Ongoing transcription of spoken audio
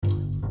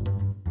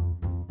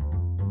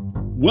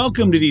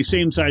Welcome to the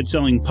Same Side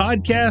Selling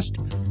Podcast.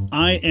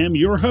 I am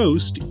your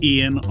host,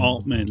 Ian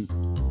Altman.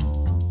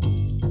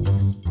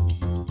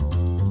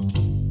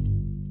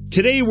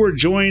 Today, we're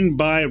joined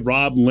by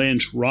Rob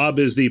Lynch. Rob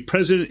is the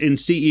president and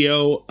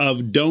CEO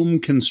of Dome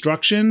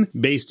Construction,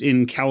 based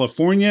in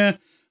California.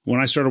 When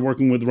I started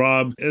working with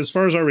Rob, as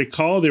far as I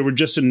recall, they were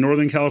just in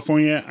Northern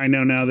California. I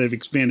know now they've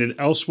expanded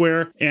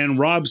elsewhere. And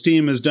Rob's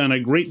team has done a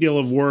great deal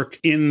of work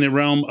in the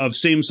realm of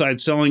same-side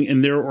selling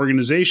in their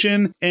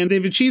organization. And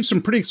they've achieved some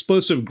pretty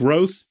explosive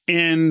growth.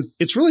 And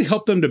it's really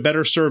helped them to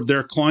better serve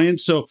their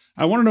clients. So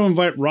I wanted to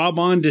invite Rob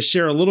on to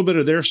share a little bit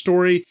of their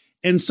story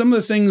and some of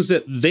the things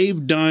that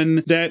they've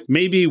done that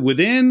may be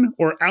within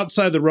or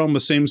outside the realm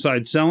of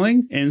same-side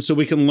selling. And so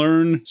we can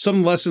learn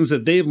some lessons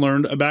that they've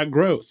learned about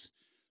growth.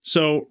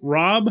 So,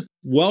 Rob,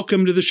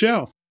 welcome to the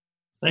show.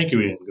 Thank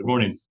you, Ian. Good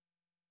morning.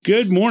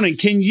 Good morning.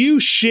 Can you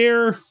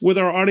share with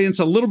our audience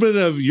a little bit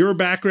of your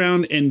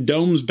background and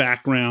Dome's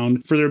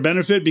background for their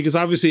benefit? Because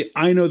obviously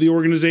I know the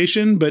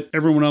organization, but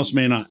everyone else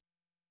may not.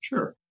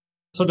 Sure.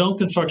 So Dome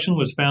Construction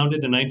was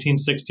founded in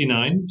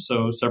 1969.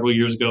 So several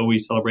years ago, we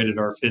celebrated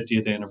our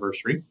 50th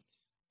anniversary.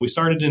 We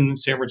started in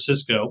San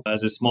Francisco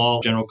as a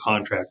small general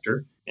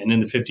contractor. And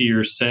in the 50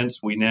 years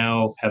since, we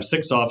now have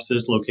 6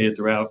 offices located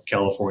throughout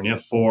California,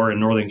 4 in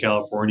Northern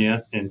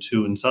California and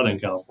 2 in Southern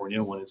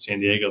California, 1 in San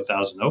Diego,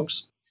 Thousand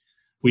Oaks.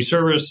 We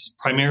service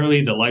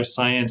primarily the life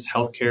science,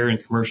 healthcare,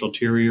 and commercial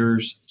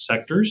interiors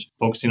sectors,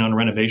 focusing on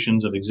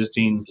renovations of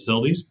existing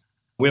facilities.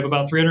 We have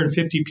about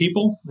 350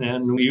 people,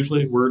 and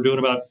we're doing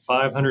about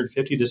 $550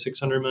 to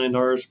 $600 million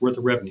worth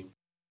of revenue.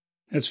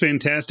 That's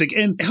fantastic.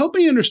 And help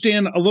me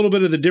understand a little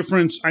bit of the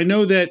difference. I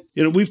know that,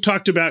 we've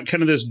talked about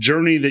kind of this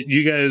journey that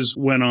you guys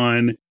went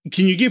on.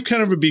 Can you give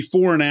kind of a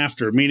before and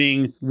after,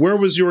 meaning where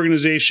was the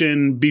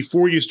organization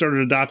before you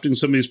started adopting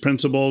some of these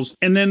principles?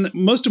 And then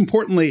most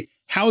importantly,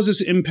 how is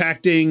this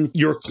impacting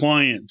your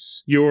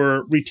clients,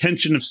 your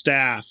retention of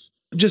staff,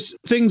 just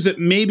things that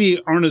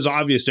maybe aren't as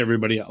obvious to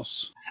everybody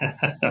else?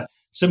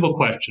 Simple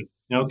question.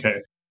 Okay.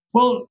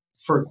 Well,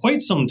 for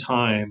quite some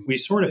time, we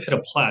sort of hit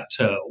a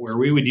plateau where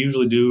we would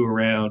usually do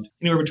around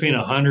anywhere between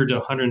 100 to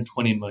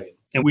 120 million.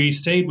 And we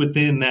stayed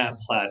within that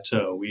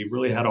plateau. We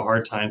really had a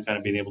hard time kind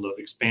of being able to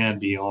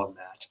expand beyond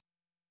that.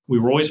 We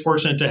were always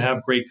fortunate to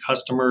have great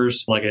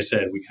customers. Like I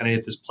said, we kind of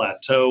hit this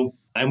plateau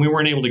and we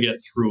weren't able to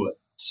get through it.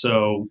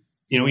 So,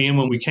 Ian,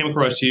 when we came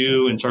across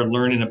you and started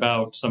learning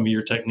about some of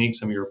your techniques,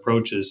 some of your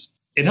approaches,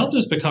 it helped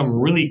us become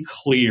really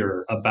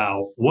clear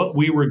about what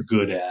we were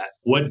good at,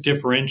 what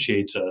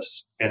differentiates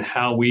us, and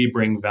how we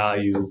bring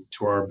value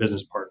to our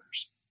business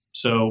partners.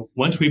 So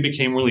once we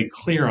became really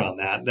clear on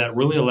that, that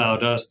really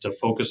allowed us to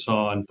focus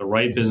on the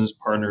right business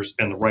partners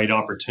and the right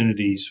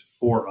opportunities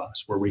for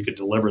us where we could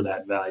deliver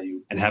that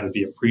value and have it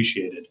be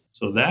appreciated.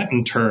 So that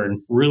in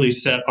turn really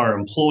set our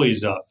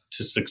employees up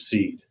to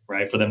succeed,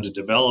 right? For them to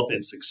develop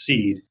and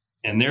succeed.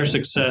 And their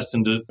success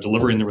in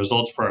delivering the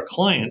results for our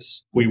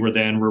clients, we were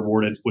then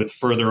rewarded with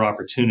further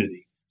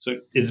opportunity. So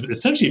it's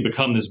essentially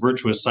become this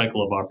virtuous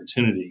cycle of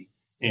opportunity.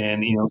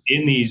 And,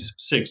 in these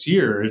 6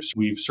 years,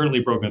 we've certainly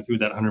broken through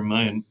that 100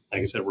 million.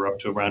 Like I said, we're up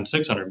to around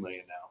 600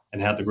 million now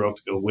and have the growth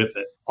to go with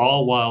it,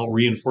 all while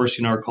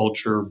reinforcing our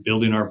culture,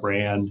 building our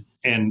brand,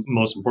 and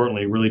most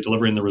importantly, really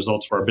delivering the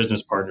results for our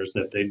business partners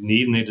that they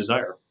need and they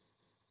desire.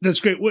 That's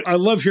great. I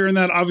love hearing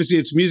that. Obviously,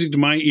 it's music to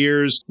my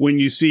ears when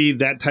you see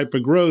that type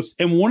of growth.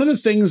 And one of the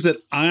things that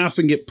I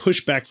often get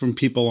pushback from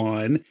people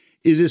on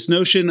is this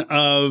notion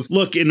of,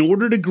 look, in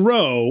order to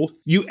grow,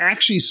 you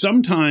actually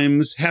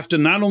sometimes have to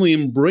not only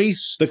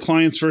embrace the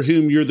clients for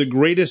whom you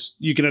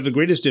can have the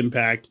greatest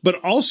impact, but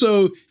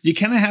also you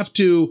kind of have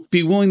to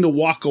be willing to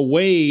walk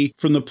away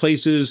from the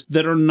places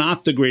that are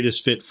not the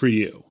greatest fit for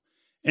you.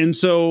 And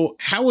so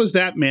how does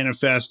that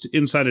manifest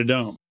inside a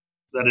Dome?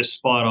 That is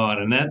spot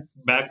on. And that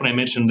back when I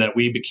mentioned that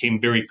we became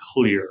very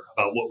clear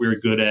about what we were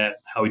good at,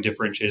 how we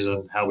differentiate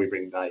and how we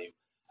bring value.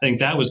 I think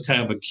that was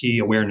kind of a key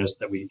awareness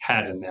that we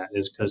had in that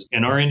is because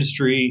in our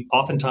industry,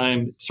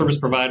 oftentimes service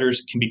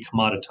providers can be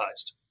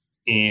commoditized.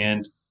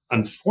 And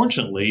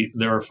unfortunately,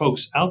 there are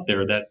folks out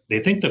there that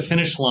they think the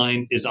finish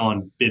line is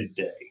on bid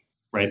day,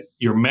 right?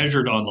 You're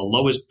measured on the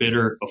lowest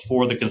bidder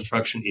before the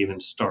construction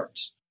even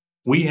starts.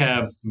 We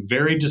have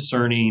very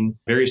discerning,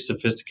 very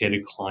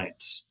sophisticated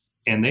clients.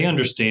 And they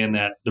understand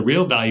that the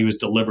real value is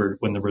delivered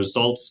when the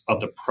results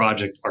of the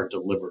project are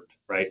delivered,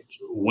 right?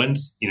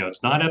 Once,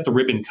 it's not at the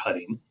ribbon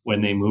cutting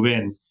when they move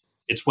in.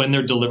 It's when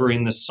they're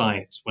delivering the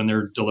science, when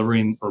they're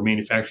delivering or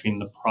manufacturing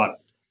the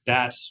product.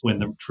 That's when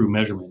the true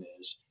measurement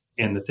is.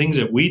 And the things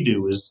that we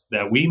do is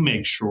that we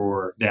make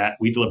sure that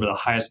we deliver the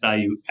highest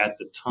value at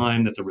the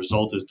time that the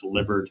result is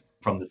delivered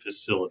from the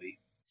facility.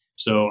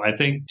 So I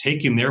think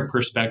taking their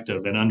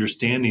perspective and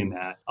understanding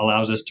that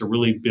allows us to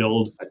really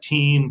build a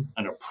team,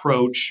 an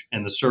approach,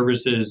 and the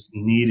services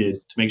needed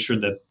to make sure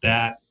that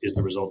that is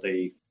the result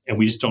and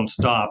we just don't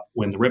stop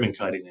when the ribbon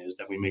cutting is,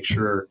 that we make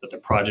sure that the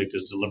project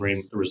is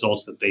delivering the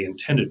results that they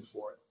intended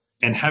for it.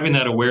 And having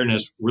that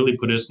awareness really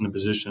put us in a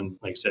position,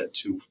 like I said,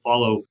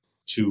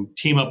 to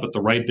team up with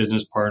the right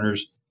business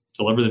partners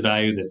deliver the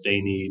value that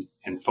they need,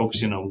 and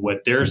focusing on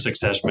what their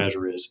success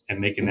measure is and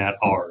making that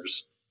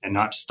ours and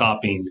not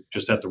stopping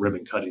just at the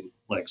ribbon cutting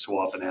like so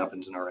often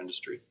happens in our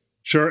industry.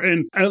 Sure.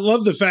 And I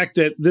love the fact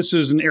that this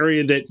is an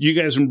area that you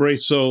guys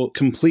embrace so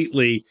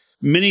completely.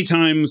 Many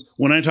times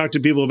when I talk to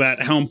people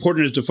about how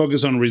important it is to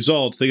focus on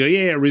results, they go,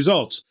 yeah,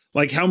 results,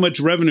 like how much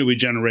revenue we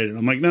generated.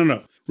 I'm like,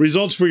 no,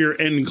 results for your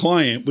end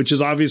client, which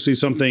is obviously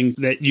something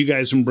that you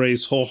guys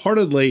embrace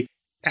wholeheartedly.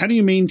 How do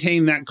you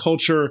maintain that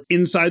culture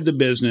inside the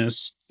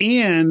business?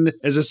 And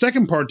as a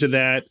second part to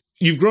that,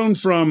 you've grown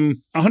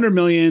from 100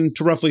 million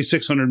to roughly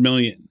 600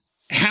 million.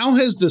 How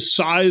has the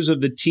size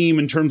of the team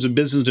in terms of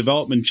business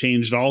development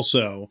changed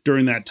also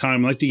during that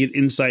time? I'd like to get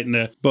insight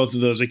into both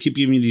of those. I keep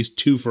giving you these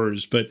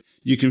twofers, but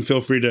you can feel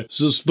free to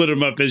split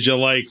them up as you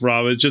like,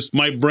 Rob. It's just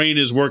my brain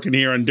is working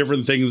here on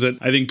different things that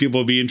I think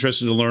people will be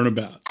interested to learn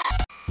about.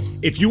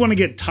 If you want to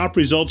get top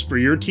results for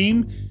your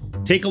team,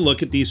 take a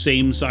look at the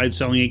Same Side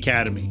Selling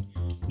Academy.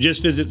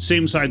 Just visit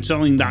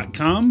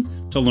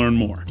samesideselling.com to learn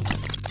more.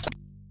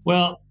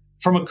 Well,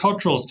 from a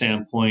cultural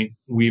standpoint,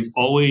 we've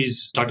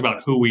always talked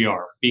about who we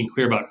are, being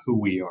clear about who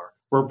we are.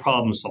 We're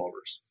problem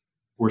solvers.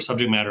 We're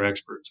subject matter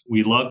experts.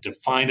 We love to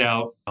find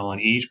out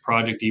on each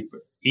project,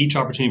 each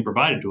opportunity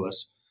provided to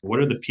us, what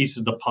are the pieces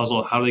of the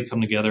puzzle? How do they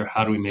come together?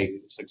 How do we make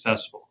it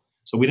successful?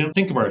 So we didn't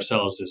think of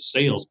ourselves as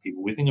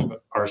salespeople. We think of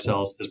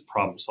ourselves as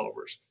problem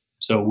solvers.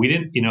 So we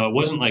didn't, it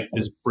wasn't like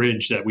this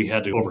bridge that we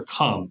had to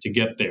overcome to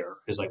get there.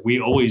 It's like we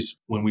always,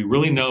 when we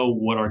really know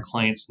what our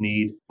clients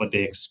need, what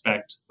they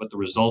expect, what the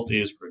result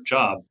is for a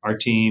job, our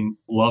team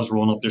loves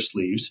rolling up their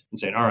sleeves and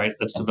saying, all right,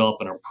 let's develop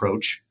an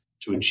approach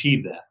to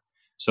achieve that.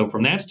 So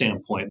from that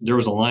standpoint, there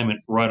was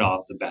alignment right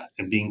off the bat,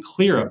 and being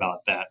clear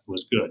about that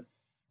was good.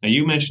 Now,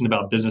 you mentioned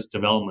about business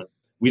development.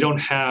 We don't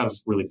have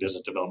really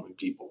business development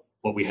people.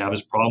 What we have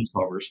is problem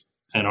solvers.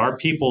 And our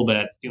people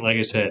that, like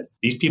I said,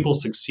 these people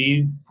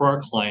succeed for our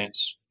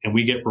clients and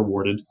we get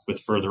rewarded with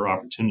further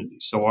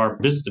opportunities. So our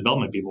business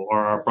development people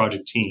are our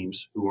project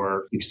teams who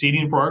are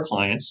succeeding for our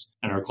clients,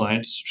 and our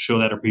clients show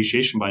that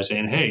appreciation by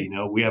saying, hey,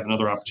 we have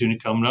another opportunity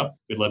coming up.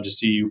 We'd love to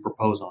see you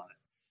propose on it.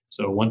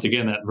 So once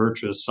again, that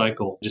virtuous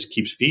cycle just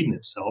keeps feeding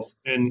itself.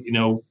 And,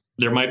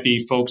 there might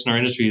be folks in our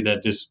industry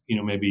that just,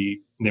 maybe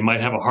they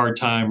might have a hard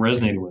time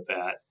resonating with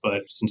that.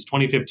 But since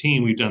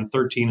 2015, we've done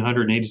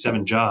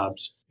 1,387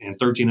 jobs, and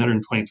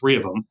 1,323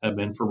 of them have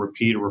been for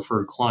repeat or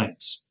referred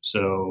clients.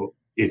 So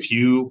if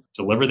you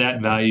deliver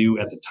that value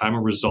at the time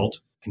of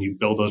result and you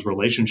build those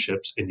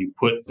relationships and you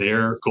put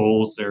their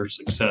goals, their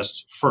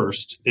success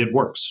first, it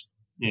works.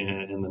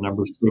 And the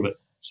numbers prove it.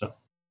 So.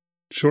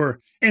 Sure.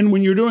 And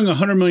when you're doing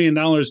 $100 million,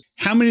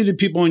 how many of the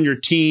people on your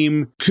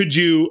team could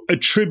you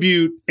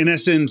attribute, in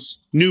essence,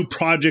 new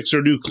projects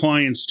or new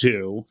clients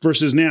to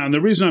versus now? And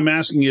the reason I'm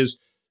asking is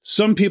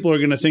some people are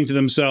going to think to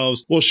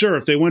themselves, well, sure,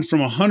 if they went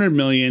from 100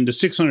 million to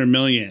 600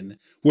 million,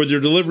 where they're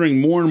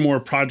delivering more and more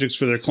projects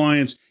for their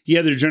clients,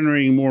 yeah, they're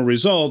generating more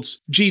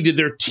results. Gee, did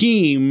their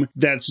team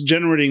that's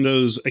generating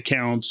those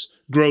accounts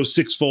grow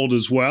sixfold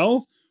as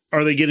well?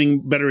 Are they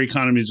getting better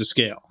economies of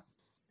scale?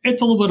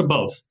 It's a little bit of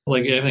both.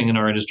 Like everything in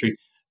our industry,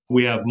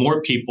 we have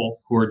more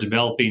people who are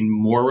developing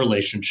more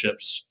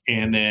relationships.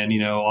 And then,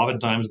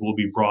 oftentimes we'll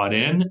be brought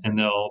in and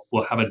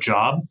we'll have a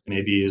job,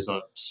 maybe is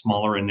a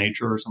smaller in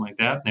nature or something like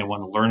that. And they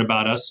want to learn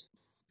about us.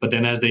 But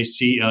then as they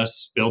see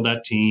us build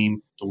that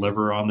team,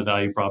 deliver on the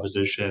value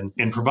proposition,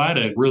 and provide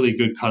a really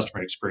good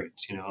customer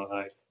experience,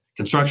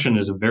 construction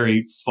is a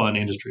very fun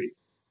industry.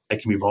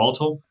 It can be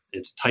volatile.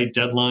 It's tight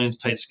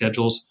deadlines, tight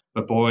schedules.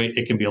 But boy,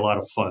 it can be a lot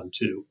of fun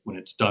too when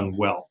it's done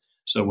well.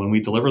 So when we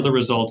deliver the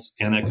results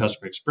and that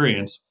customer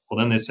experience, well,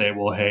 then they say,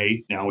 well,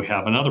 hey, now we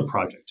have another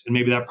project. And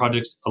maybe that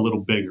project's a little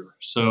bigger.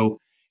 So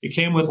it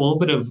came with a little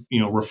bit of,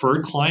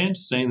 referred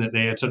clients saying that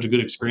they had such a good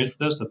experience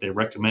with us that they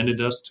recommended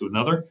us to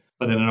another.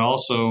 But then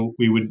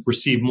we would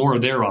receive more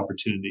of their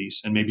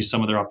opportunities, and maybe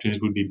some of their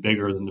opportunities would be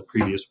bigger than the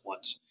previous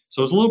ones.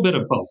 So it's a little bit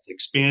of both,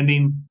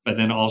 expanding, but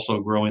then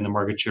also growing the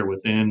market share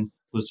within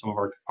with some of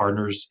our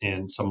partners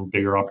and some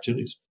bigger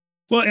opportunities.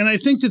 Well, and I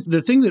think that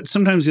the thing that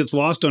sometimes gets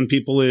lost on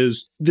people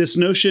is this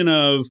notion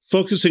of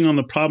focusing on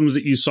the problems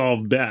that you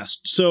solve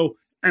best. So,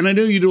 and I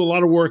know you do a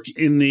lot of work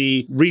in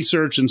the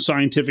research and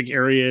scientific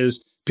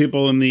areas,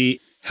 people in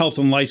the health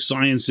and life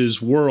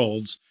sciences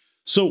worlds.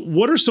 So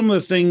what are some of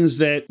the things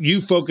that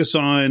you focus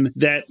on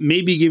that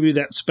maybe give you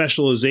that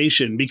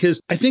specialization?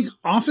 Because I think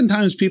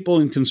oftentimes people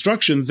in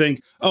construction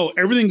think, oh,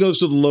 everything goes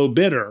to the low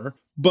bidder.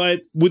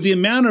 But with the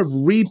amount of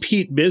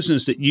repeat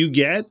business that you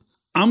get,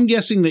 I'm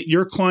guessing that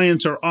your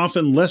clients are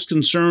often less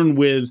concerned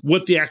with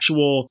what the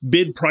actual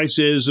bid price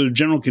is or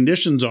general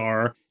conditions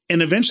are.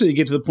 And eventually they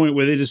get to the point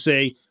where they just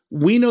say,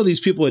 we know these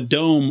people at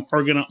Dome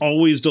are going to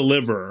always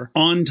deliver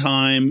on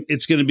time.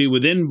 It's going to be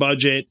within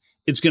budget.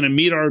 It's going to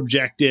meet our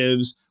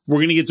objectives. We're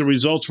going to get the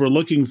results we're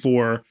looking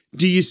for.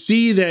 Do you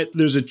see that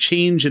there's a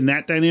change in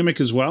that dynamic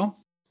as well?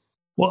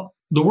 Well,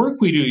 the work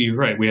we do, you're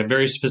right. We have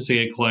very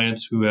sophisticated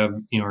clients who have,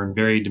 are in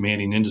very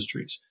demanding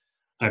industries.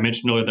 I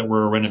mentioned earlier that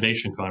we're a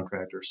renovation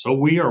contractor. So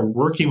we are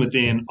working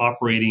within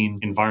operating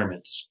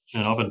environments.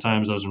 And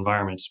oftentimes those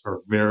environments are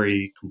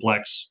very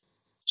complex.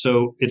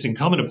 So it's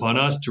incumbent upon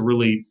us to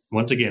really,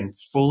 once again,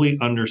 fully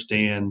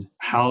understand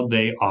how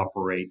they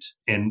operate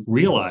and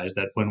realize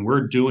that when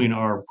we're doing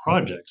our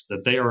projects,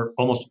 that they are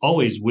almost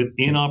always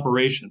within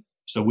operation.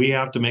 So we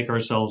have to make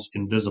ourselves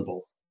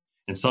invisible.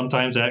 And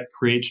sometimes that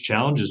creates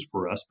challenges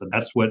for us, but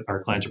that's what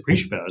our clients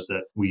appreciate about is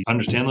that we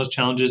understand those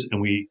challenges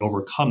and we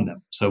overcome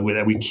them so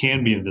that we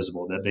can be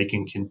invisible, that they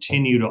can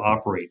continue to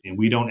operate and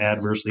we don't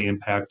adversely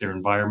impact their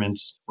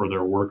environments or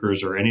their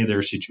workers or any of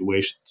their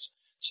situations.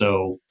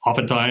 So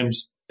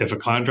oftentimes, if a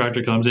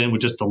contractor comes in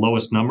with just the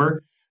lowest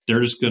number,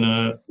 they're just going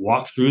to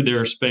walk through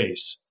their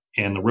space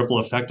and the ripple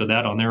effect of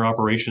that on their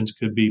operations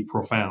could be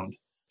profound.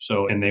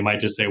 So, and they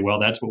might just say, well,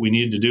 that's what we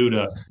needed to do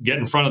to get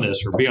in front of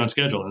this or be on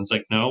schedule. And it's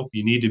like, no,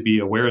 you need to be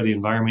aware of the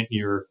environment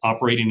you're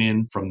operating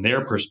in from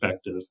their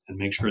perspective and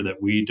make sure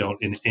that we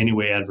don't in any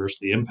way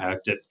adversely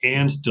impact it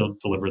and still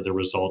deliver the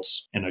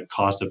results in a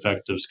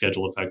cost-effective,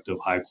 schedule-effective,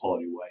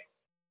 high-quality way.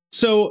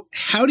 So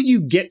how do you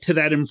get to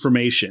that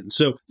information?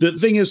 So the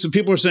thing is,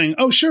 people are saying,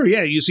 oh, sure,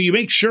 yeah. So you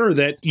make sure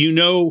that you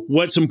know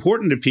what's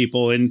important to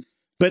people.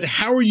 But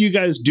how are you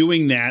guys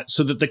doing that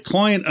so that the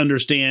client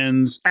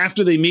understands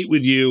after they meet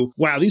with you,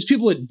 wow, these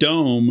people at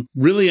Dome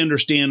really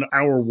understand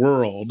our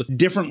world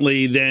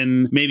differently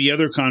than maybe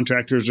other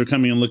contractors are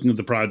coming and looking at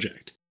the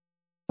project?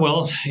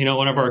 Well,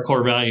 one of our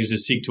core values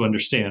is seek to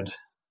understand.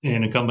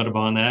 And incumbent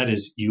upon that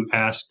is you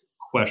ask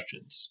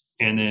questions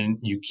and then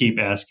you keep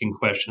asking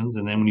questions.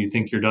 And then when you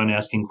think you're done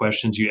asking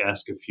questions, you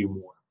ask a few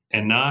more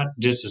and not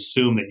just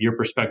assume that your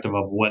perspective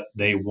of what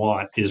they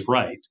want is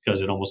right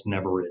because it almost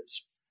never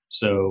is.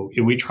 So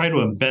we try to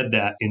embed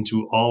that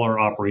into all our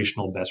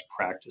operational best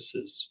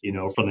practices,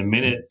 from the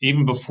minute,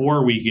 even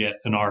before we get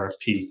an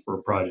RFP for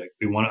a project,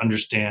 we want to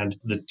understand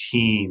the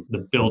team, the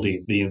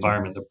building, the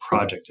environment, the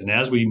project. And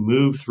as we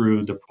move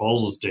through the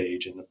proposal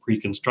stage and the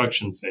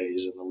pre-construction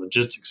phase and the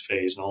logistics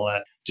phase and all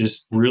that,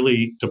 just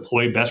really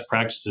deploy best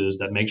practices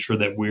that make sure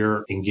that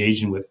we're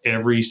engaging with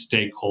every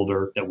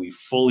stakeholder, that we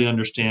fully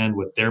understand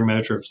what their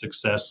measure of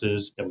success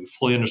is, that we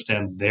fully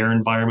understand their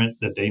environment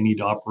that they need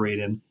to operate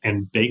in,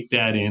 and bake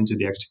that into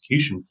the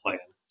execution plan.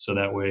 So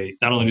that way,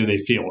 not only do they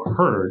feel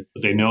heard,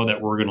 but they know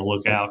that we're going to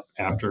look out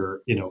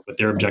after, what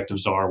their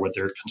objectives are, what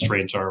their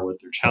constraints are, what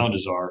their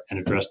challenges are, and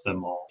address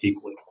them all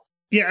equally.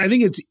 Yeah, I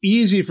think it's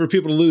easy for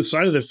people to lose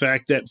sight of the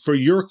fact that for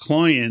your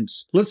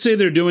clients, let's say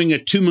they're doing a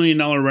 $2 million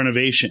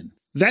renovation.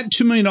 That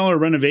 $2 million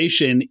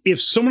renovation,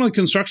 if someone on the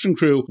construction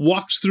crew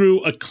walks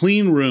through a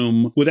clean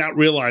room without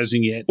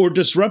realizing it or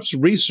disrupts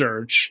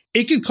research,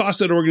 it could cost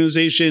that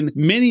organization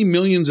many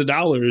millions of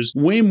dollars,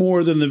 way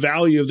more than the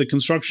value of the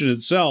construction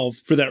itself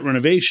for that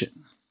renovation.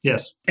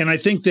 Yes. And I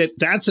think that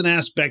that's an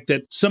aspect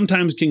that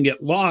sometimes can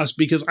get lost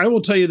because I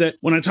will tell you that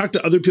when I talk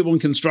to other people in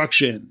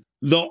construction,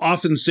 they'll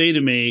often say to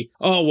me,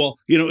 oh, well,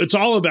 it's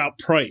all about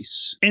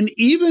price. And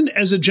even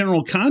as a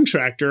general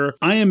contractor,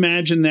 I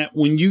imagine that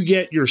when you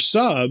get your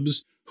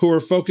subs who are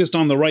focused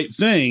on the right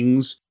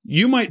things,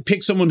 you might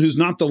pick someone who's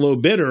not the low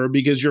bidder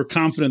because you're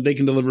confident they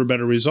can deliver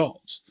better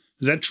results.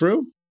 Is that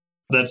true?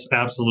 That's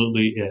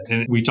absolutely it.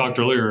 And we talked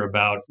earlier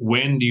about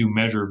when do you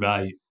measure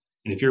value?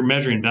 And if you're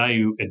measuring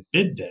value at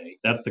bid day,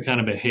 that's the kind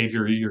of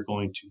behavior you're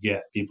going to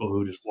get. People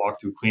who just walk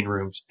through clean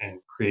rooms and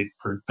create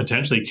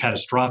potentially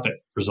catastrophic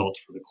results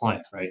for the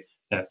client, right?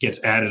 That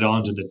gets added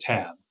onto the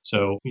tab.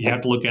 So you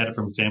have to look at it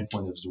from the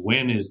standpoint of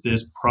when is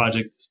this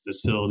project, this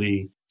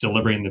facility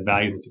delivering the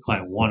value that the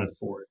client wanted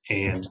for it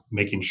and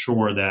making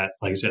sure that,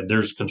 like I said,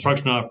 there's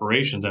construction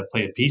operations that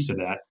play a piece of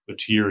that. But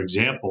to your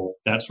example,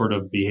 that sort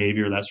of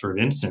behavior, that sort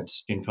of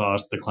instance can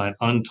cost the client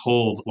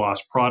untold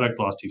lost product,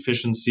 lost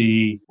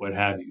efficiency, what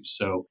have you.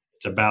 So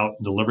it's about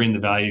delivering the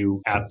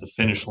value at the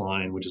finish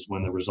line, which is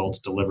when the result's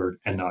delivered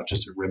and not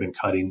just at ribbon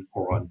cutting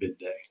or on bid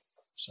day.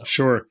 So.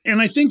 Sure.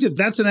 And I think that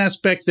that's an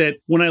aspect that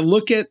when I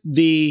look at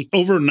the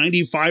over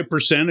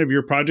 95% of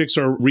your projects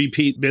are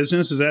repeat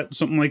business, is that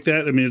something like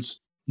that? I mean, it's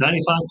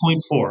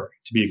 95.4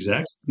 to be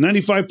exact.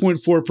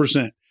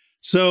 95.4%.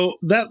 So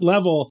that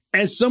level,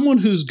 as someone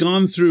who's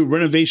gone through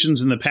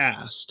renovations in the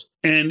past,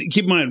 and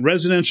keep in mind,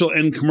 residential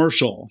and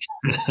commercial,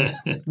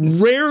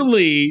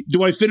 rarely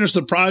do I finish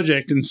the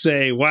project and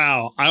say,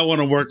 wow, I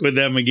want to work with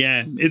them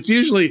again. It's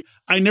usually,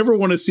 I never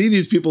want to see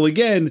these people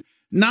again.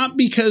 Not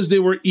because they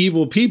were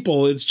evil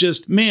people. It's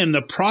just, man,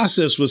 the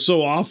process was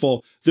so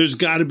awful. There's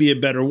got to be a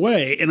better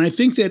way. And I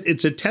think that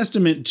it's a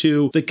testament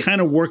to the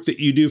kind of work that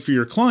you do for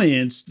your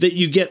clients that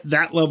you get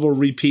that level of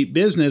repeat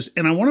business.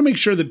 And I want to make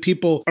sure that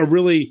people are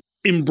really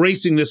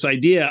embracing this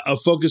idea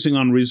of focusing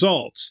on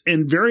results.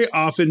 And very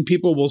often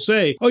people will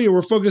say, oh yeah,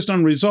 we're focused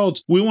on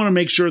results. We want to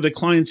make sure the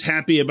client's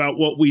happy about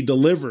what we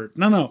delivered.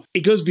 No,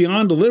 it goes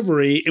beyond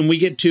delivery and we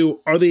get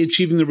to, are they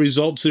achieving the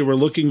results they were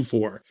looking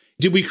for?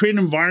 Did we create an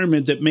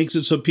environment that makes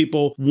it so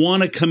people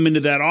want to come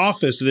into that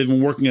office that they've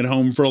been working at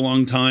home for a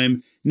long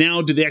time?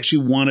 Now, do they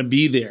actually want to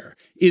be there?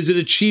 Is it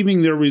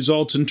achieving their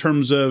results in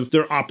terms of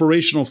their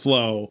operational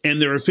flow and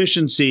their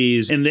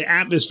efficiencies and the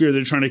atmosphere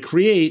they're trying to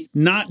create?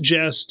 Not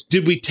just,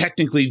 did we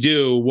technically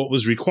do what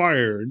was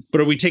required,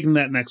 but are we taking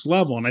that next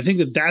level? And I think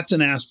that that's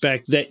an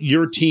aspect that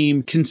your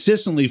team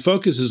consistently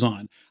focuses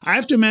on. I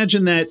have to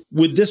imagine that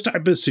with this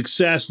type of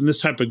success and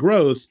this type of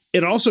growth,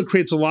 it also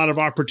creates a lot of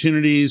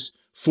opportunities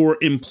for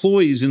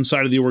employees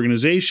inside of the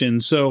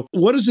organization. So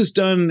what has this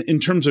done in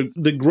terms of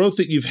the growth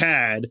that you've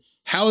had?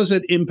 How has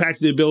that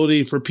impacted the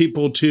ability for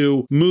people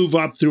to move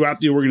up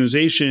throughout the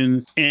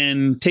organization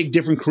and take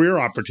different career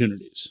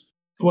opportunities?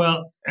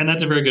 Well, and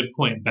that's a very good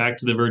point. Back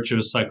to the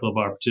virtuous cycle of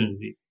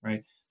opportunity,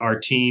 right? Our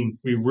team,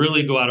 we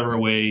really go out of our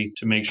way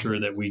to make sure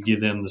that we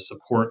give them the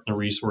support and the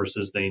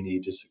resources they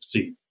need to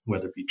succeed,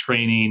 whether it be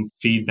training,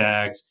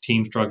 feedback,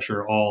 team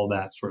structure, all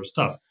that sort of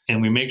stuff.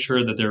 And we make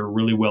sure that they're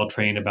really well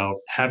trained about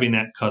having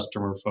that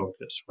customer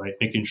focus, right?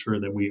 Making sure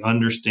that we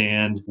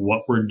understand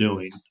what we're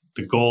doing,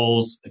 the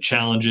goals, the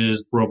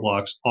challenges,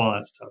 roadblocks, all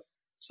that stuff.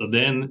 So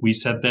then we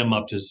set them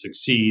up to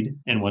succeed.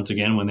 And once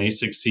again, when they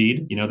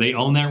succeed, they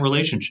own that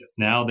relationship.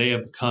 Now they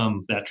have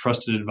become that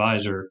trusted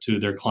advisor to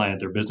their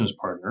client, their business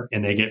partner,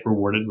 and they get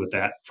rewarded with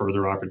that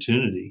further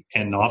opportunity.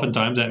 And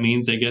oftentimes that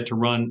means they get to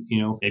run,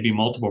 maybe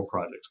multiple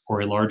projects or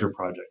a larger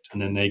project.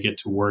 And then they get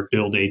to work,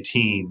 build a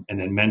team, and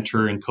then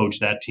mentor and coach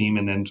that team,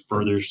 and then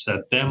further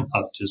set them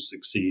up to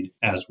succeed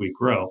as we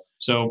grow.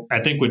 So I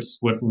think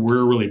what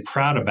we're really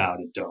proud about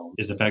at Dome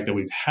is the fact that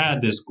we've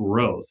had this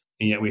growth,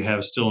 and yet we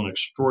have still an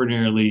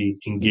extraordinarily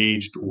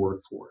engaged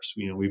workforce.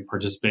 We've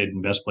participated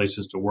in Best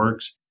Places to Work,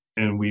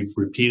 and we've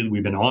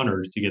been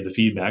honored to get the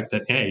feedback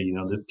that, hey,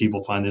 that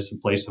people find this a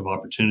place of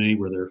opportunity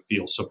where they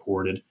feel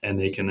supported and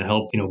they can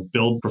help,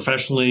 build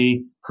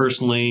professionally,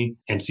 personally,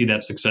 and see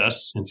that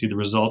success and see the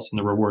results and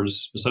the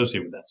rewards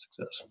associated with that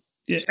success.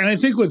 Yeah, and I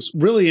think what's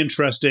really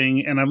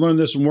interesting, and I've learned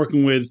this from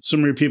working with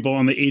some of your people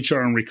on the HR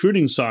and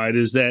recruiting side,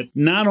 is that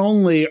not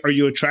only are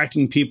you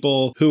attracting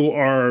people who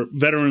are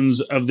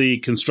veterans of the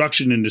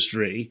construction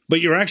industry,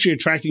 but you're actually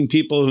attracting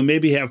people who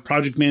maybe have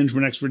project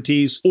management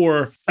expertise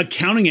or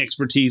accounting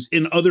expertise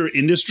in other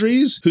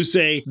industries who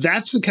say,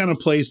 that's the kind of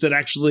place that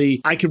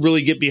actually I could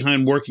really get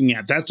behind working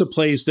at. That's a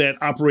place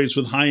that operates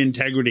with high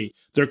integrity.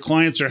 Their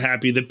clients are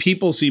happy. The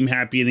people seem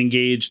happy and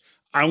engaged.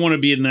 I want to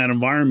be in that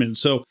environment.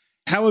 So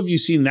how have you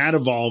seen that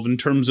evolve in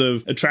terms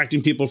of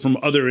attracting people from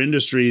other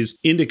industries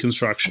into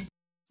construction?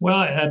 Well,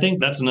 I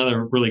think that's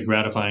another really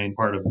gratifying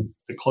part of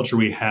the culture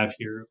we have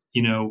here.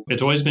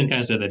 It's always been kind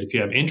of said that if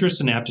you have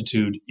interest and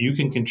aptitude, you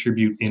can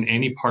contribute in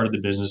any part of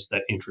the business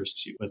that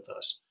interests you with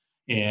us.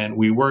 And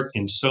we work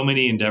in so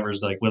many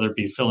endeavors, like whether it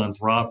be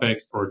philanthropic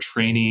or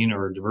training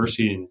or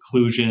diversity and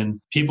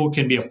inclusion. People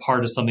can be a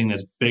part of something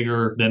that's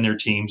bigger than their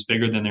teams,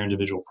 bigger than their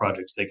individual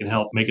projects. They can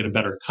help make it a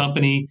better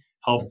company,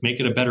 help make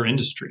it a better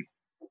industry.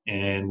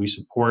 And we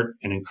support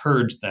and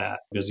encourage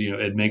that because,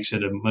 it makes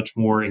it a much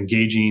more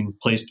engaging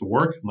place to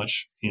work,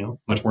 much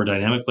more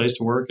dynamic place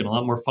to work and a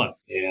lot more fun.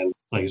 And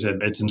like I said,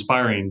 it's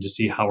inspiring to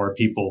see how our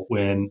people,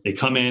 when they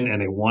come in and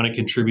they want to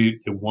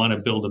contribute, they want to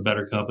build a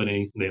better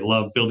company. They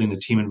love building a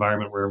team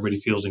environment where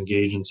everybody feels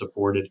engaged and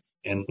supported.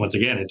 And once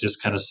again, it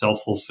just kind of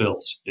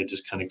self-fulfills. It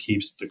just kind of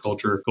keeps the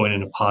culture going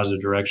in a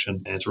positive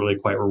direction. And it's really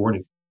quite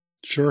rewarding.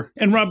 Sure.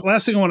 And Rob,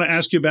 last thing I want to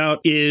ask you about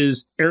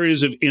is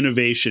areas of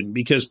innovation,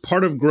 because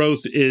part of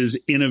growth is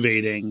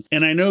innovating.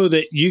 And I know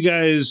that you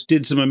guys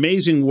did some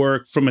amazing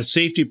work from a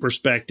safety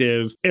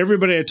perspective.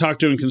 Everybody I talk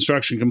to in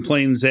construction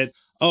complains that,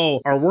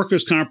 our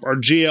workers' comp, our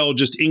GL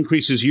just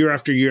increases year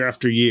after year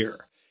after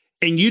year.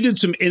 And you did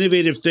some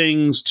innovative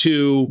things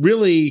to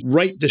really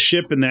right the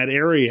ship in that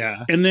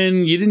area. And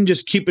then you didn't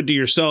just keep it to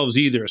yourselves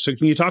either. So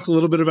can you talk a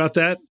little bit about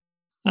that?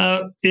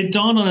 It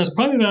dawned on us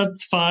probably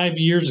about 5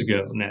 years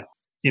ago now.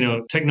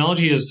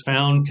 Technology has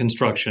found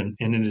construction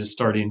and it is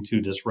starting to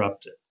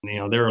disrupt it.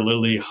 There are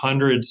literally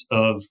hundreds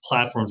of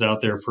platforms out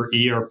there for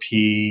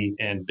ERP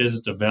and business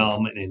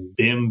development and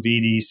BIM,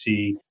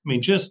 VDC.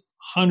 Just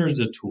hundreds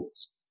of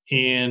tools.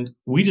 And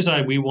we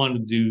decided we wanted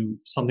to do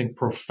something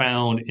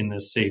profound in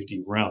the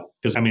safety realm.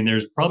 Because,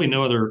 there's probably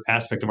no other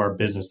aspect of our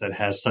business that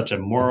has such a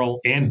moral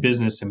and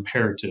business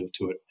imperative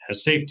to it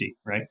as safety,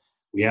 right?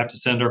 We have to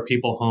send our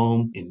people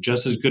home in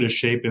just as good a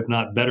shape, if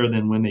not better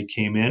than when they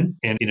came in.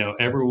 And,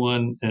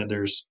 everyone,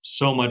 there's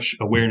so much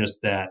awareness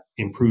that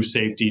improved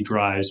safety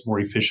drives more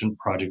efficient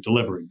project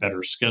delivery,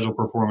 better schedule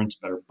performance,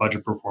 better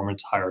budget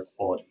performance, higher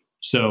quality.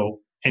 So,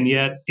 and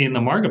yet in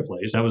the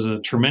marketplace, that was a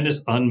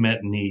tremendous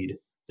unmet need.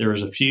 There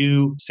was a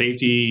few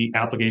safety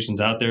applications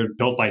out there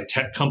built by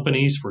tech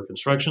companies for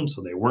construction.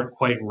 So they weren't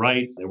quite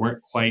right. They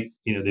weren't quite,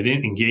 they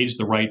didn't engage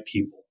the right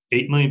people.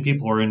 8 million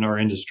people are in our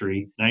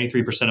industry.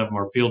 93% of them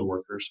are field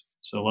workers.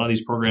 So a lot of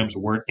these programs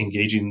weren't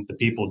engaging the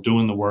people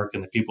doing the work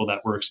and the people that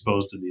were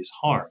exposed to these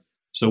harm.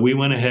 So we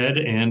went ahead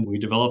and we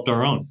developed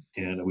our own,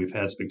 and we've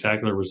had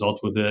spectacular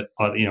results with it.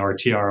 Our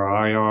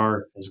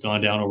TRIR has gone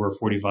down over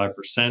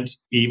 45%,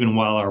 even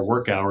while our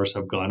work hours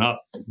have gone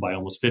up by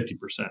almost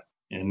 50%.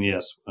 And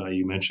yes,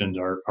 you mentioned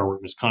our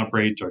workman's comp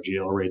rates, our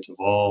GL rates have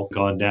all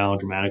gone down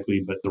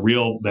dramatically. But the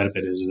real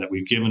benefit is that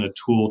we've given a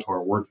tool to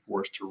our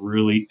workforce to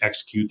really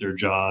execute their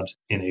jobs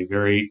in a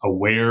very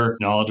aware,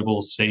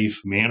 knowledgeable,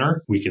 safe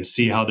manner. We can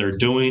see how they're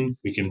doing.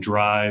 We can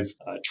drive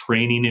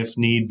training if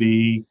need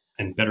be,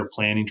 and better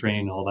planning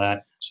training and all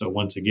that. So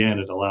once again,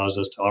 it allows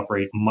us to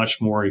operate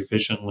much more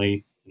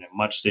efficiently in a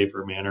much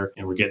safer manner,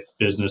 and we get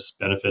business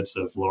benefits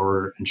of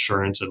lower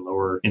insurance and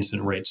lower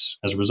incident rates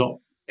as a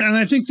result. And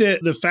I think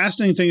that the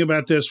fascinating thing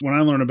about this, when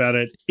I learn about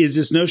it, is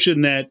this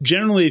notion that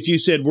generally, if you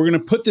said, we're going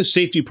to put this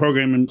safety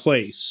program in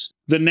place,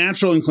 the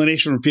natural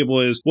inclination for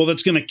people is, well,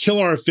 that's going to kill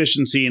our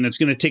efficiency and it's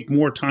going to take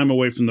more time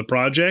away from the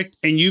project.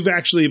 And you've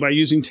actually, by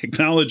using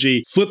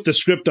technology, flipped the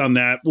script on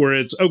that, where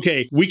it's,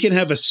 okay, we can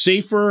have a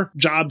safer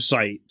job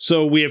site.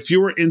 So we have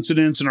fewer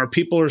incidents and our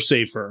people are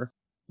safer.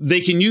 They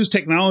can use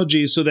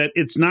technology so that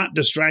it's not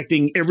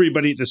distracting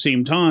everybody at the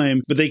same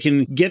time, but they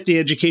can get the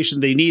education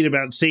they need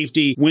about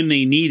safety when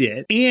they need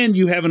it. And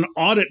you have an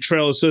audit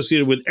trail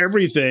associated with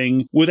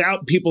everything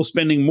without people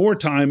spending more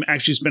time,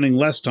 actually spending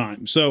less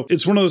time. So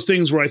it's one of those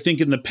things where I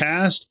think in the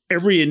past,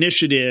 every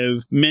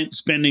initiative meant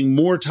spending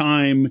more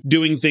time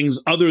doing things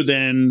other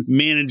than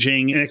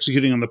managing and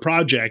executing on the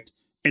project.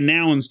 And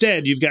now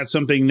instead, you've got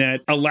something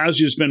that allows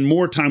you to spend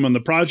more time on the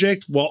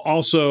project while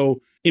also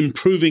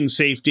improving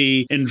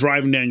safety and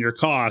driving down your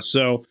costs.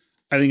 So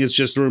I think it's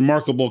just a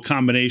remarkable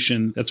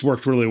combination that's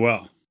worked really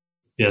well.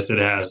 Yes, it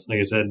has. Like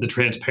I said, the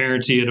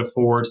transparency it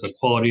affords, the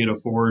quality it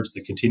affords,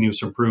 the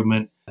continuous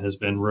improvement has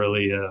been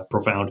really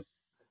profound.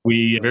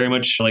 We very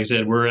much, like I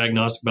said, we're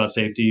agnostic about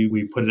safety.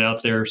 We put it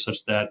out there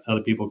such that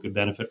other people could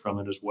benefit from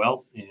it as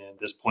well. And at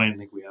this point, I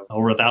think we have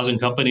over 1,000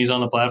 companies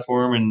on the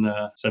platform and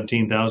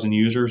 17,000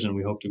 users, and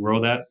we hope to grow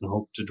that and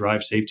hope to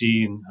drive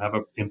safety and have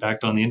an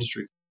impact on the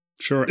industry.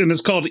 Sure. And it's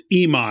called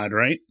eMod,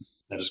 right?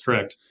 That is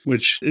correct.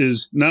 Which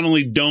is not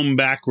only dome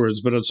backwards,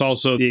 but it's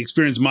also the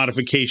experience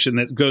modification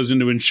that goes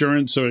into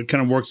insurance. So it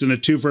kind of works in a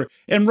twofer.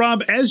 And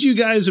Rob, as you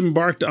guys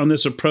embarked on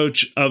this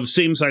approach of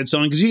same-side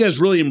selling, because you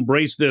guys really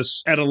embrace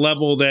this at a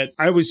level that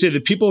I would say the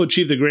people who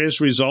achieve the greatest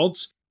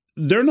results,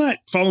 they're not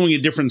following a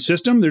different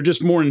system. They're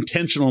just more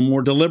intentional,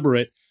 more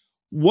deliberate.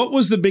 What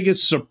was the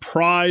biggest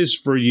surprise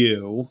for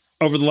you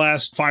over the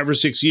last 5 or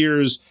 6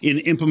 years in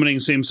implementing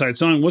same-side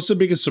selling? What's the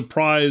biggest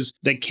surprise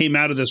that came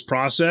out of this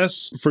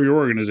process for your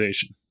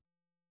organization?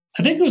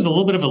 I think it was a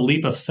little bit of a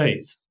leap of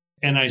faith.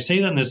 And I say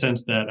that in the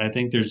sense that I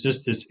think there's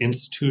just this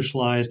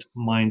institutionalized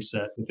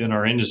mindset within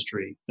our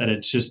industry that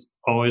it's just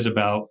always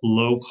about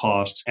low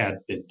cost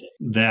at bid day,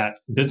 that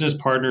business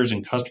partners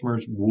and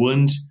customers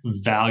wouldn't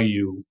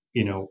value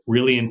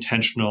really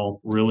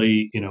intentional,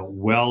 really,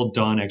 well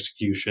done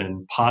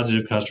execution,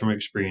 positive customer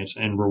experience,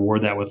 and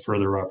reward that with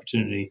further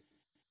opportunity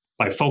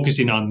by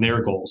focusing on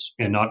their goals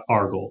and not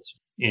our goals.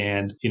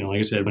 And, like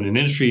I said, when an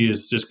industry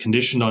is just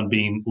conditioned on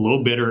being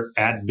low bidder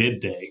at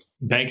bid day,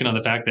 banking on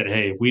the fact that,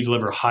 hey, if we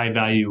deliver high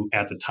value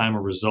at the time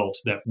of result,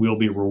 that we'll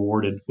be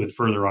rewarded with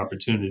further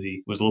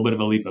opportunity was a little bit of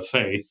a leap of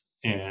faith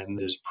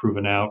and is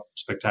proven out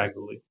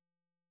spectacularly.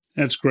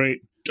 That's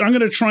great. I'm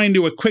going to try and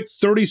do a quick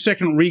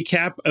 30-second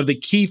recap of the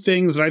key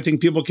things that I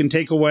think people can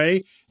take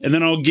away. And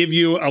then I'll give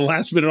you a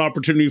last-minute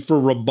opportunity for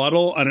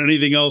rebuttal on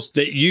anything else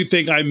that you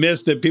think I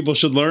missed that people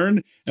should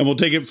learn. And we'll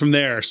take it from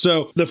there.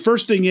 So the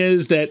first thing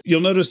is that you'll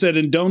notice that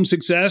in Dome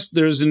Success,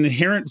 there's an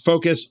inherent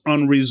focus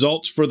on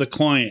results for the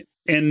client.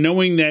 And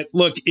knowing that,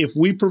 look, if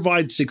we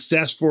provide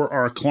success for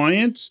our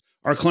clients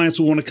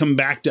will want to come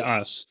back to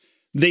us.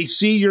 They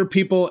see your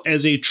people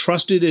as a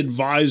trusted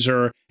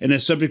advisor and a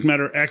subject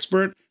matter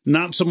expert,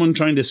 not someone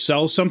trying to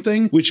sell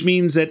something, which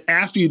means that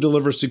after you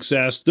deliver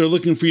success, they're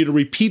looking for you to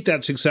repeat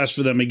that success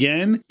for them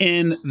again.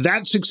 And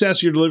that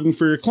success you're delivering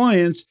for your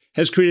clients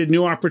has created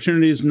new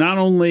opportunities, not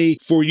only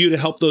for you to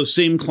help those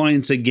same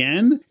clients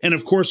again. And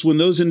of course, when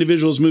those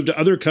individuals move to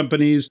other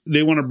companies,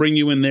 they want to bring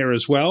you in there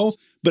as well.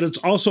 But it's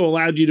also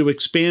allowed you to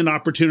expand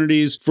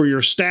opportunities for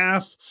your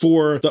staff,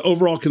 for the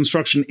overall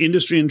construction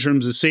industry in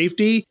terms of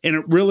safety. And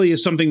it really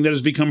is something that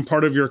has become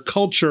part of your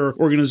culture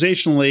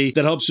organizationally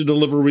that helps you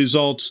deliver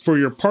results for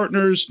your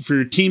partners, for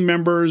your team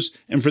members,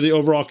 and for the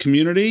overall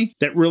community.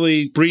 That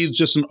really breeds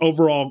just an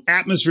overall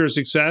atmosphere of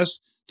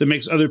success that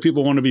makes other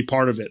people want to be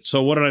part of it.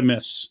 So what did I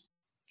miss?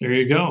 There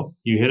you go.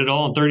 You hit it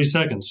all in 30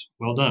 seconds.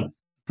 Well done.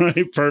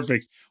 Right,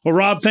 perfect. Well,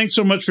 Rob, thanks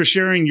so much for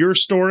sharing your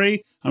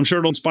story. I'm sure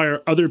it'll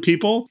inspire other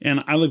people,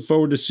 and I look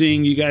forward to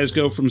seeing you guys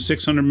go from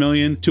 600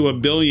 million to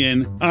 $1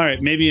 billion. All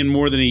right, maybe in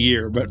more than a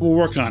year, but we'll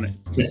work on it.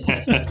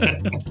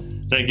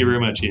 Thank you very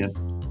much, Ian.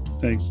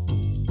 Thanks.